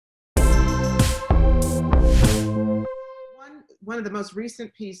one of the most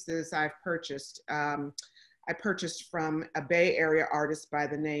recent pieces I've purchased. I purchased from a Bay Area artist by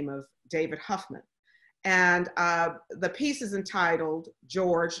the name of DavidHuffman. And the piece is entitled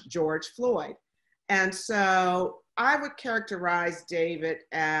George Floyd. And so I would characterize David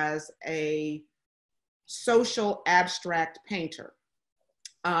as a social abstract painter.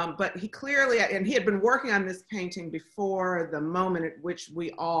 But he clearly, and he had been working on this painting before the moment at which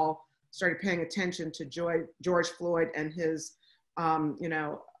we all started paying attention to George Floyd and his,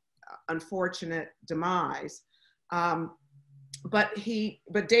 unfortunate demise. But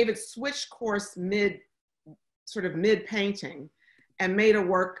David switched course mid painting and made a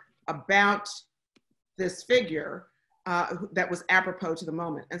work about this figure that was apropos to the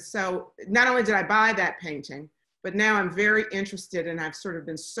moment. And so not only did I buy that painting, but now I'm very interested, and I've sort of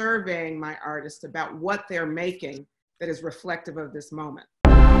been surveying my artists about what they're making that is reflective of this moment.